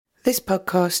This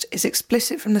podcast is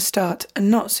explicit from the start and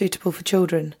not suitable for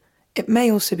children. It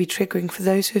may also be triggering for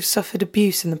those who have suffered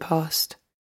abuse in the past.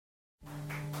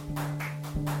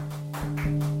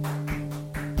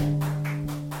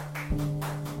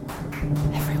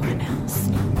 Everyone else.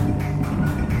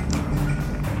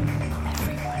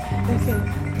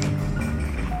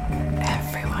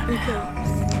 Everyone else.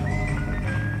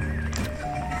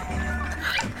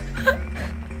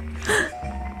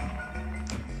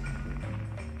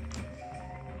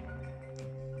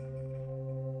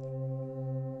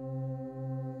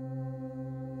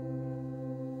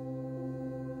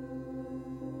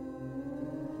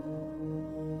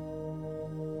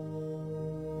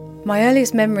 My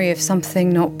earliest memory of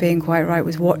something not being quite right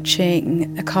was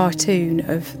watching a cartoon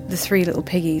of the three little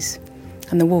piggies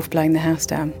and the wolf blowing the house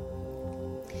down.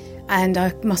 And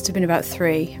I must have been about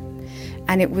 3.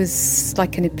 And it was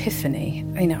like an epiphany.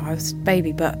 You know, I was a baby,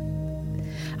 and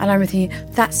I remember thinking,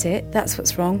 that's it, that's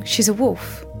what's wrong. She's a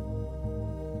wolf.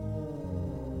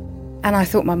 And I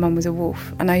thought my mum was a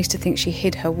wolf. And I used to think she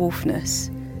hid her wolfness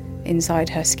inside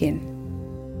her skin.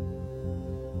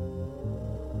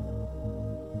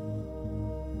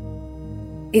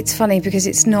 It's funny because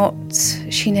it's not,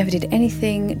 she never did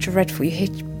anything dreadful. You hear,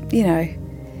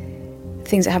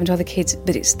 things that happen to other kids,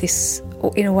 but it's this,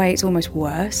 in a way it's almost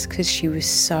worse because she was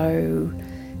so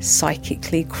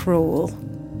psychically cruel.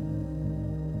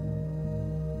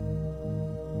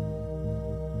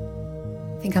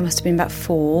 I think I must have been about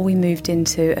 4. We moved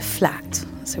into a flat,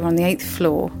 so we're on the 8th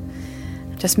floor,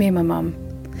 just me and my mum.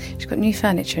 She's got new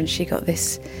furniture and she got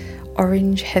this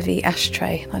orange heavy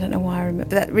ashtray. I don't know why I remember,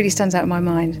 but that really stands out in my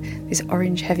mind, this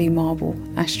orange heavy marble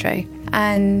ashtray.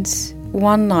 And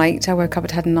one night I woke up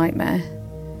and had a nightmare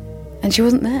and she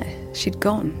wasn't there. She'd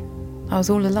gone. I was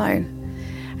all alone.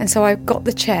 And so I got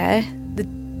the chair, the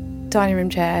dining room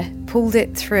chair, pulled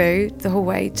it through the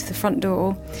hallway to the front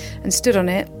door and stood on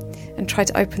it and tried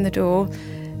to open the door.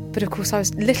 But of course I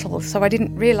was little, so I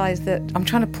didn't realise that I'm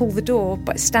trying to pull the door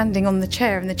but standing on the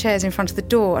chair and the chair's in front of the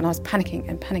door, and I was panicking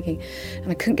and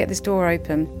I couldn't get this door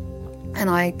open. And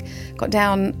I got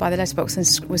down by the letterbox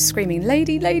and was screaming,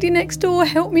 lady next door,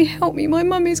 help me, my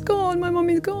mum is gone.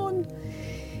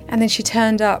 And then she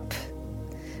turned up.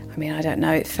 I mean, I don't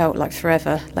know, it felt like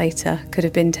forever later, could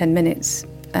have been 10 minutes.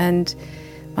 And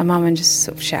my mum and just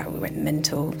sort of shouted, we went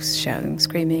mental, shouting,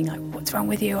 screaming, like, what's wrong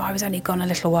with you? I was only gone a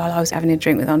little while. I was having a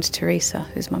drink with Auntie Teresa,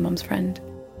 who's my mum's friend.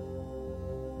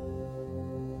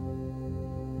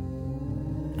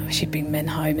 She'd bring men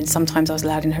home, and sometimes I was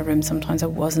allowed in her room, sometimes I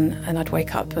wasn't, and I'd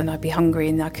wake up and I'd be hungry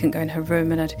and I couldn't go in her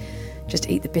room, and I'd just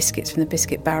eat the biscuits from the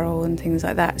biscuit barrel and things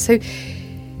like that. So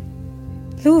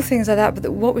little things like that,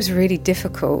 but what was really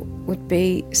difficult would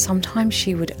be sometimes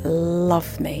she would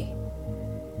love me,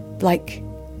 like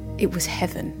it was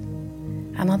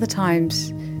heaven. And other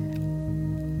times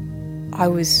I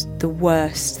was the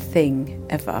worst thing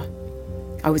ever.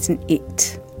 I was an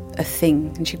it, a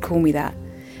thing, and she'd call me that.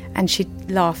 And she'd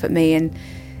laugh at me and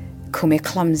call me a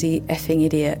clumsy effing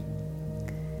idiot.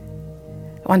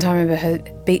 One time I remember her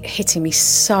hitting me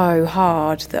so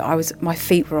hard that my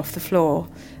feet were off the floor,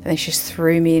 and then she just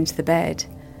threw me into the bed.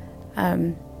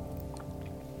 And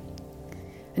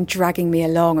dragging me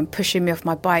along and pushing me off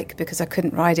my bike because I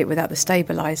couldn't ride it without the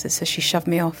stabiliser, so she shoved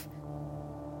me off.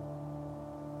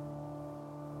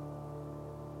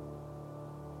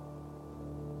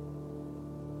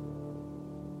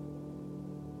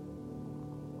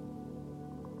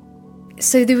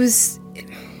 So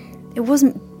it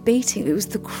wasn't beating, it was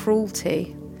the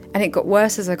cruelty. And it got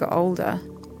worse as I got older.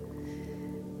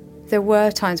 There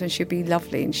were times when she would be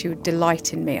lovely and she would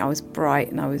delight in me. I was bright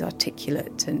and I was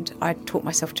articulate, and I taught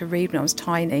myself to read when I was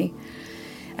tiny.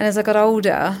 And as I got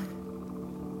older,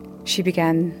 she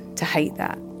began to hate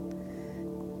that.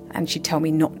 And she'd tell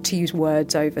me not to use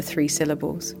words over 3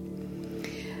 syllables.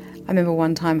 I remember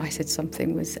one time I said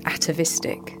something was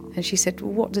atavistic, and she said,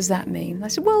 well, what does that mean? And I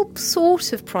said, well,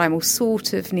 sort of primal,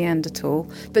 sort of Neanderthal,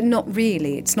 but not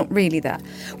really. It's not really that.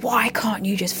 Why can't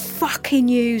you just fucking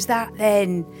use that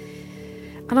then?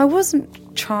 And I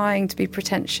wasn't trying to be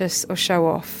pretentious or show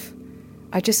off.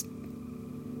 I just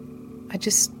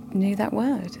knew that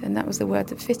word, and that was the word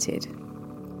that fitted.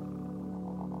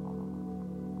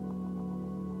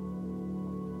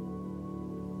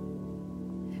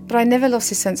 But I never lost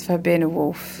this sense of her being a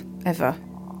wolf, ever.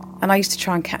 And I used to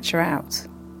try and catch her out.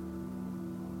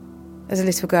 As a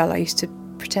little girl, I used to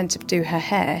pretend to do her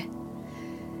hair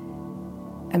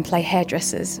and play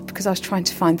hairdressers because I was trying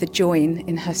to find the join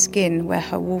in her skin where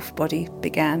her wolf body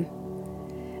began.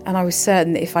 And I was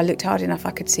certain that if I looked hard enough,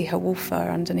 I could see her wolf fur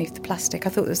underneath the plastic. I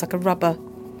thought it was like a rubber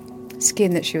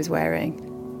skin that she was wearing.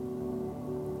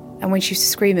 And when she used to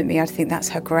scream at me, I'd think that's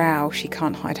her growl. She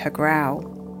can't hide her growl.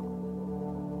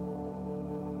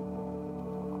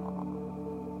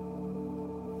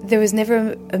 There was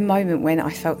never a moment when I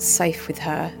felt safe with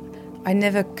her. I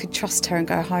never could trust her and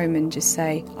go home and just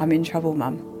say, I'm in trouble,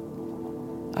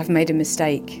 Mum. I've made a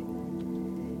mistake.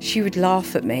 She would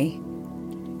laugh at me.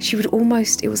 She would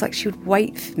almost, it was like she would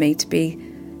wait for me to be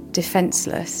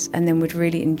defenceless and then would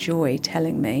really enjoy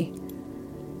telling me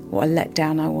what a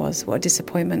letdown I was, what a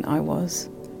disappointment I was.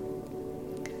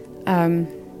 And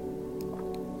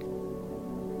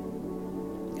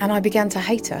I began to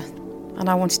hate her, and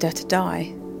I wanted her to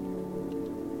die.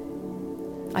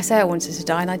 I say I wanted her to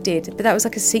die, and I did, but that was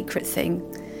like a secret thing.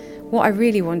 What I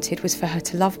really wanted was for her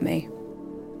to love me.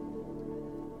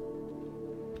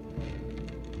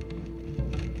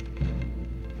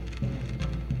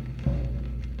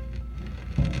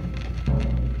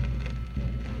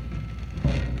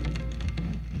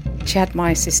 She had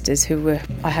my sisters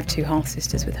I have two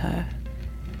half-sisters with her,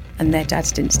 and their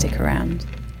dads didn't stick around.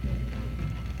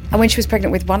 And when she was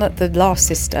pregnant with the last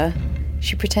sister,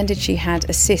 she pretended she had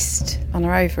a cyst on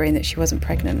her ovary and that she wasn't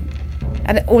pregnant.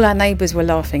 And all our neighbours were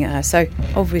laughing at her, so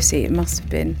obviously it must have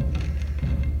been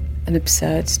an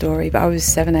absurd story, but I was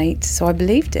 7, 8, so I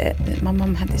believed it, that my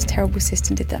mum had this terrible cyst,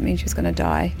 and did that mean she was going to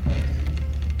die?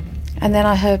 And then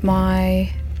I heard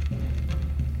my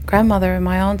grandmother and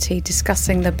my auntie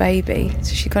discussing the baby.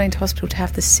 So she got into hospital to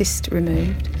have the cyst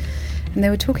removed, and they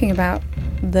were talking about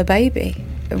the baby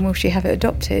and will she have it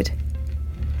adopted.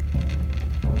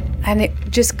 And it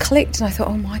just clicked, and I thought,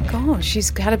 oh my gosh, she's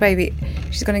had a baby,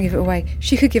 she's going to give it away.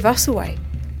 She could give us away.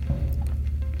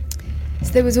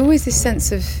 So there was always this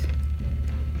sense of,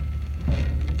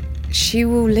 she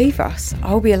will leave us,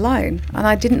 I'll be alone. And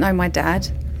I didn't know my dad.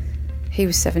 He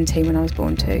was 17 when I was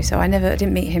born too, so I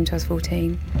didn't meet him till I was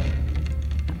 14.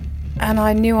 And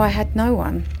I knew I had no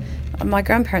one. My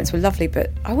grandparents were lovely, but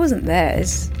I wasn't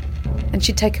theirs, and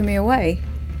she'd taken me away.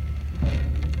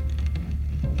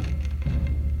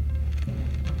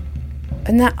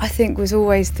 And that, I think, was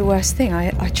always the worst thing.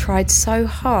 I tried so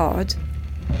hard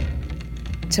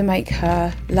to make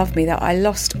her love me that I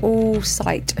lost all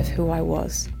sight of who I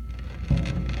was.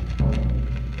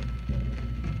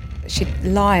 She'd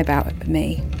lie about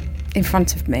me in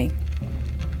front of me.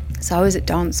 So I was at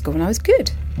dance school and I was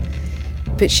good.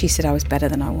 But she said I was better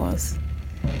than I was.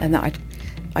 And that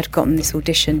I'd gotten this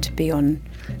audition to be on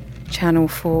Channel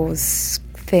 4's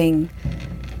thing,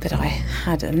 but I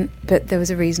hadn't. But there was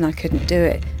a reason I couldn't do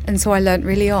it. And so I learnt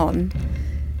really on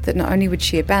that not only would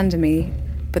she abandon me,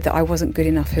 but that I wasn't good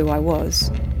enough who I was.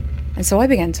 And so I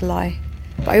began to lie.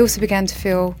 But I also began to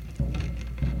feel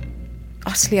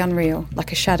utterly unreal,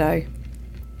 like a shadow.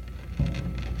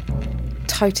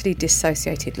 Totally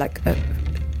dissociated, like a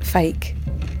fake.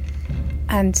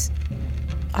 And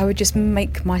I would just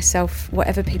make myself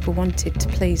whatever people wanted to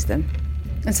please them.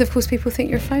 And so, of course, people think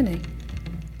you're a phony.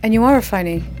 And you are a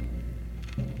phony.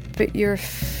 But you're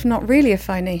not really a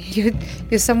phony.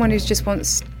 You're someone who just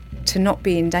wants to not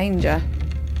be in danger.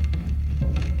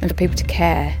 And for people to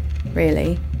care,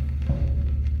 really.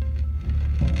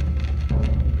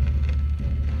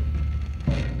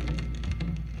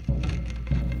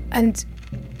 And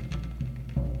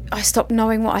I stopped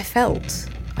knowing what I felt.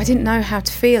 I didn't know how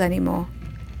to feel anymore.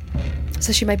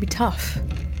 So she made me tough,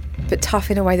 but tough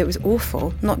in a way that was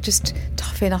awful, not just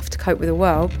tough enough to cope with the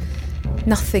world.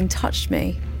 Nothing touched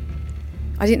me.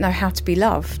 I didn't know how to be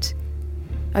loved.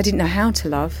 I didn't know how to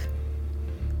love.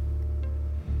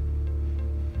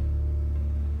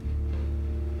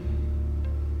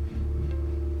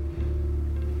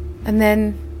 And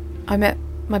then I met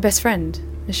my best friend,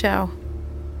 Michelle.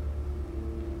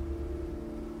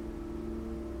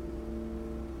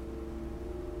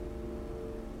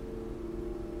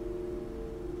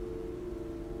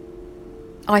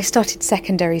 I started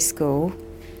secondary school,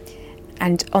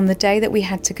 and on the day that we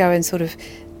had to go and sort of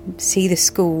see the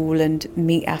school and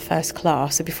meet our first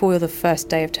class, so before the first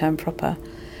day of term proper,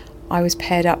 I was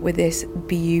paired up with this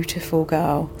beautiful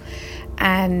girl,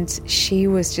 and she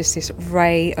was just this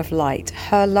ray of light.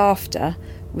 Her laughter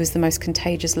was the most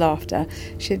contagious laughter.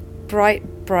 She had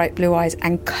bright, bright blue eyes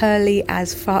and curly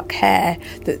as fuck hair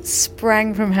that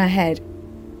sprang from her head.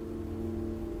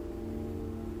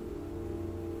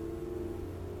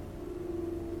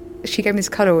 She gave me this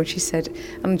cuddle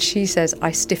and she says,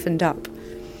 I stiffened up.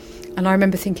 And I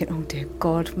remember thinking, oh dear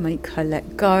God, make her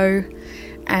let go.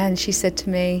 And she said to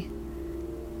me,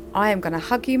 I am going to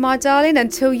hug you, my darling,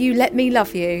 until you let me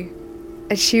love you.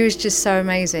 And she was just so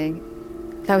amazing.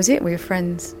 That was it, we were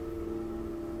friends.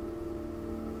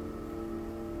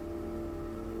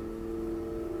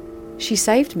 She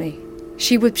saved me.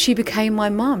 She became my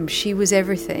mum. She was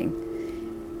everything.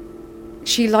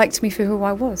 She liked me for who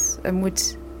I was and would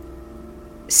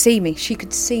see me. She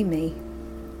could see me.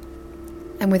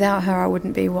 And without her, I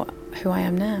wouldn't be who I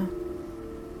am now.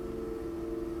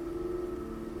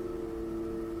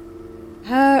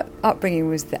 Her upbringing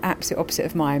was the absolute opposite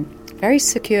of mine. Very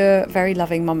secure, very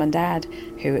loving mum and dad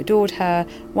who adored her,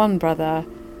 one brother.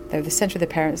 They were the centre of their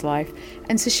parents' life.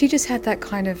 And so she just had that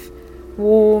kind of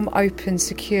warm, open,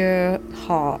 secure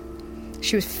heart.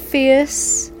 She was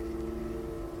fierce,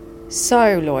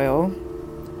 so loyal,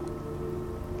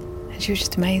 and she was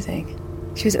just amazing.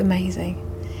 She was amazing.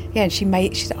 Yeah, and she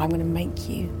said, I'm going to make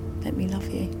you, let me love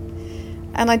you.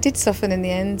 And I did soften in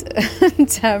the end.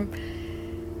 And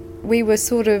we were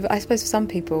sort of, I suppose for some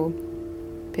people,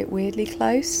 a bit weirdly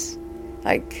close.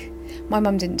 Like, my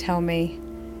mum didn't tell me.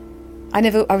 I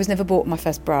was never bought my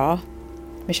first bra.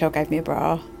 Michelle gave me a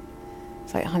bra.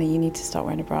 It's like, honey, you need to start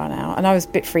wearing a bra now. And I was a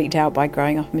bit freaked out by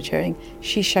growing up and maturing.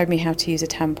 She showed me how to use a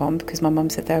tampon because my mum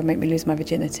said that would make me lose my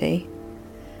virginity.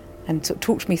 And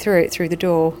talked me through it through the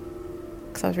door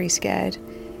because I was really scared.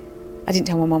 I didn't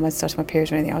tell my mum I'd started my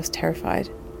periods or anything. I was terrified.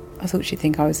 I thought she'd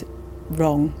think I was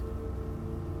wrong.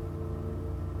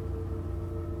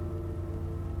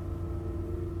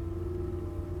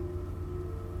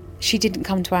 She didn't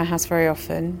come to our house very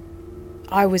often.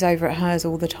 I was over at hers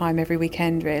all the time, every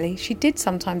weekend, really. She did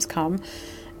sometimes come,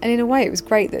 and in a way it was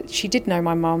great that she did know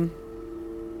my mum.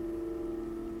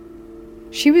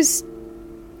 She was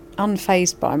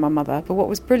unfazed by my mother, but what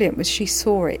was brilliant was she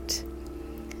saw it.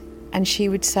 And she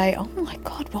would say, oh my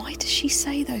God, why does she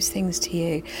say those things to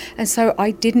you? And so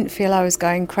I didn't feel I was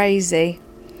going crazy,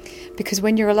 because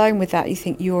when you're alone with that, you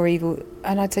think you're evil.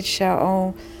 And I'd say to Cheryl,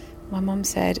 oh, my mum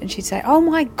said, and she'd say, oh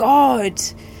my God.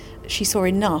 She saw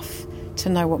enough to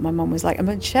know what my mum was like. And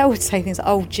Michelle would say things like,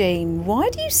 oh, Jean, why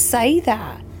do you say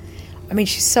that? I mean,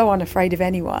 she's so unafraid of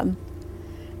anyone.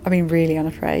 I mean, really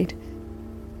unafraid.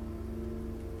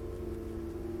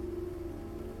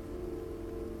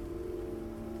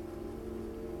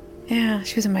 Yeah,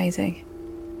 she was amazing.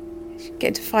 She'd get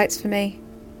into fights for me,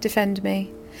 defend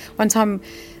me. One time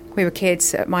we were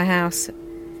kids at my house,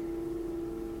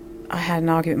 I had an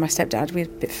argument with my stepdad. We were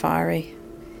a bit fiery.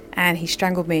 And he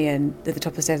strangled me at the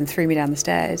top of the stairs and threw me down the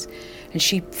stairs. And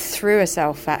she threw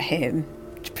herself at him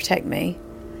to protect me.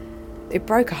 It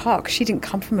broke her heart because she didn't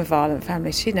come from a violent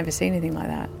family. She'd never seen anything like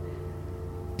that.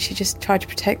 She just tried to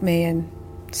protect me and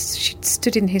she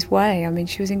stood in his way. I mean,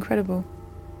 she was incredible.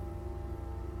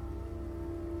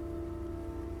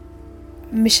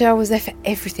 Michelle was there for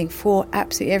everything, for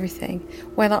absolutely everything.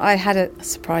 When I had a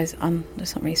surprise, it's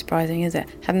not really surprising, is it?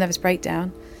 Had a nervous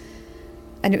breakdown.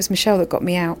 And it was Michelle that got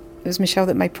me out. It was Michelle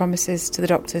that made promises to the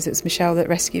doctors. It was Michelle that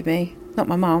rescued me. Not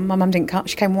my mum. My mum didn't come.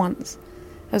 She came once.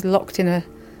 I was locked in a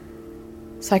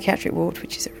psychiatric ward,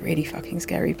 which is a really fucking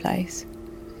scary place.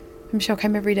 And Michelle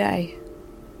came every day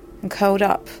and curled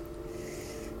up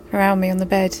around me on the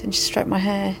bed and she stroked my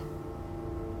hair.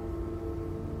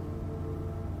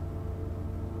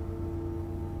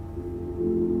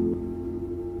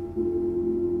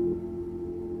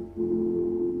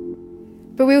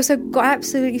 But we also got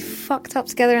absolutely fucked up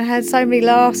together and had so many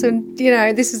laughs. And, you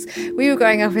know, we were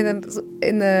growing up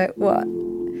in the what?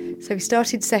 So we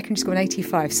started secondary school in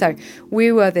 85. So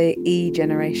we were the E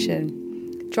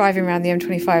generation, driving around the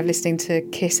M25 listening to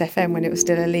Kiss FM when it was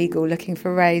still illegal, looking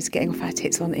for raves, getting off our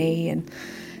tits on E and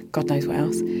God knows what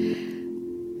else.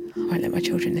 I won't let my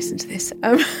children listen to this.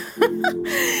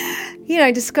 You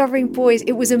know, discovering boys,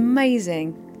 it was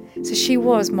amazing. So she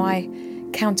was my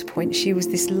counterpoint. She was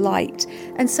this light.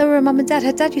 And so were her mum and dad.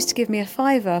 Her dad used to give me a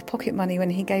 £5 pocket money when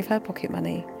he gave her pocket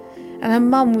money. And her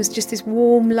mum was just this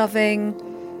warm, loving,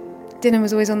 dinner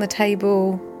was always on the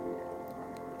table.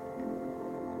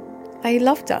 They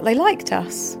loved us. They liked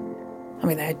us. I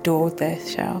mean, they adored their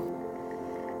show.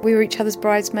 We were each other's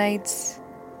bridesmaids.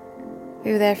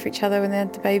 We were there for each other when they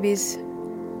had the babies.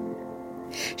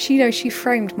 She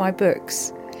framed my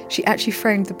books. She actually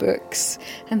framed the books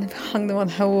and hung them on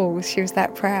her walls. She was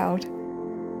that proud.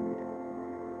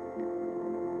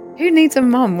 Who needs a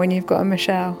mum when you've got a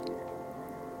Michelle?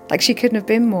 Like, she couldn't have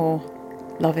been more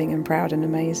loving and proud and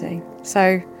amazing.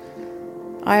 So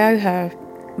I owe her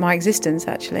my existence,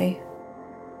 actually.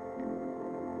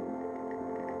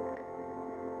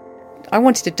 I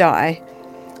wanted to die,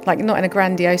 like not in a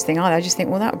grandiose thing either. I just think,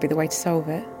 well, that would be the way to solve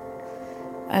it.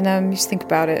 And you just think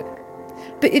about it.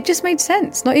 But it just made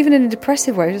sense, not even in a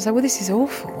depressive way. It was like, well, this is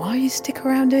awful. Why you stick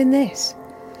around doing this?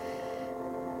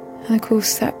 And of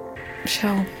course, that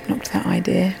Michelle knocked that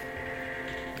idea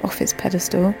off its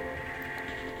pedestal.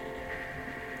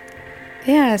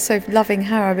 Yeah, so loving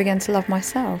her, I began to love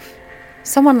myself.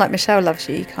 someone like Michelle loves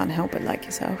you, you can't help but like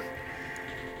yourself.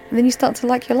 And then you start to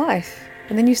like your life.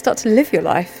 And then you start to live your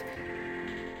life.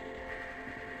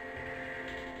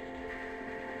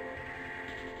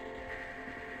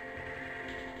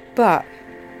 But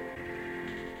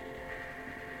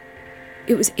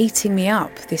it was eating me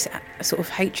up, this sort of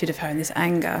hatred of her and this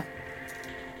anger.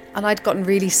 And I'd gotten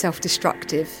really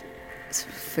self-destructive,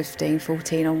 15,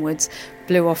 14 onwards,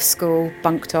 blew off school,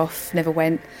 bunked off, never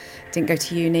went, didn't go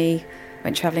to uni,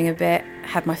 went travelling a bit,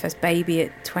 had my first baby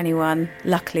at 21.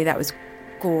 Luckily that was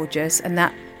gorgeous, and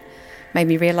that made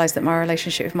me realise that my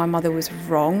relationship with my mother was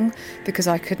wrong, because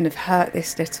I couldn't have hurt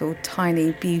this little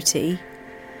tiny beauty.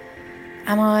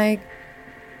 And I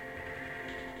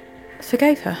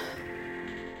forgave her.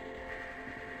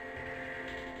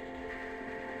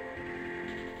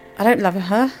 I don't love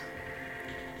her,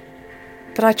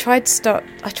 but I tried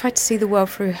to see the world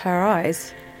through her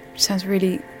eyes, which sounds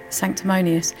really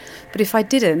sanctimonious. But if I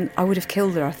didn't, I would have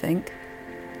killed her, I think.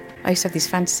 I used to have these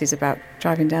fantasies about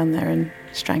driving down there and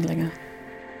strangling her.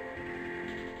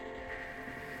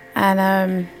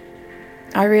 And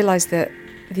I realised that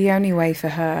the only way for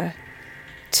her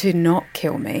to not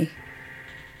kill me,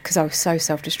 because I was so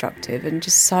self-destructive and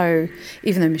just so,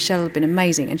 even though Michelle had been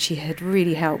amazing and she had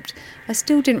really helped, I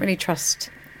still didn't really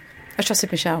trust. I trusted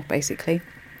Michelle, basically.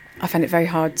 I found it very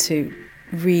hard to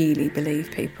really believe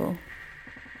people.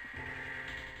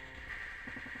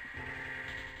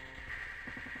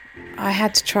 I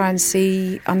had to try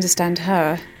and understand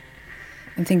her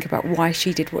and think about why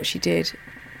she did what she did.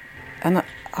 And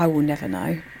I will never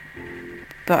know.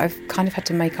 But I've kind of had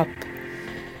to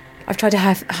I've tried to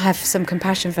have some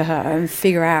compassion for her and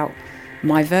figure out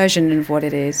my version of what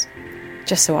it is,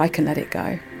 just so I can let it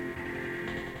go.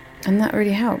 And that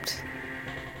really helped.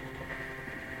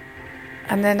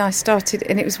 And then I started,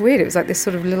 and it was weird, it was like this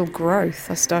sort of little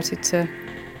growth. I started to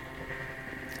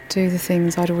do the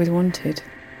things I'd always wanted.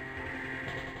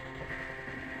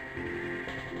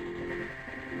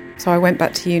 So I went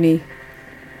back to uni,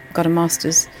 got a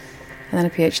master's and then a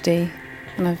PhD,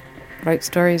 and I wrote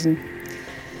stories and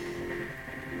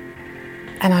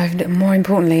more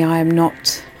importantly, I am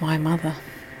not my mother.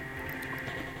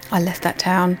 I left that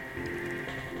town.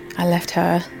 I left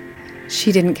her.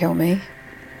 She didn't kill me.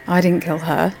 I didn't kill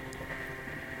her.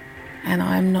 And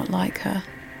I'm not like her.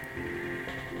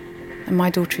 And my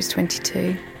daughter is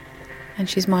 22, and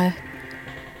she's one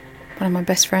of my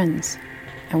best friends,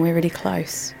 and we're really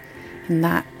close. And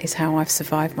that is how I've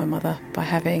survived my mother, by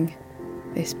having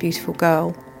this beautiful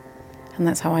girl. And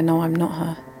that's how I know I'm not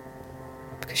her.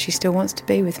 Because she still wants to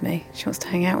be with me. She wants to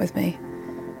hang out with me.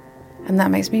 And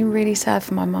that makes me really sad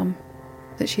for my mum,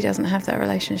 that she doesn't have that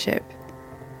relationship.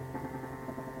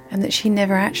 And that she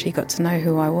never actually got to know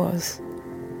who I was.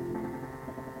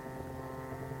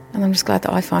 And I'm just glad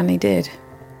that I finally did.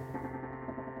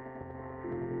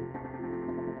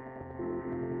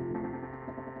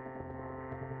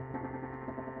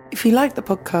 If you like the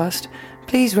podcast,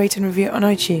 please rate and review it on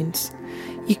iTunes.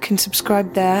 You can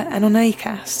subscribe there and on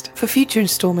Acast for future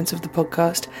instalments of the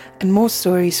podcast and more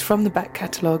stories from the back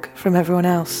catalogue from everyone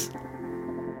else.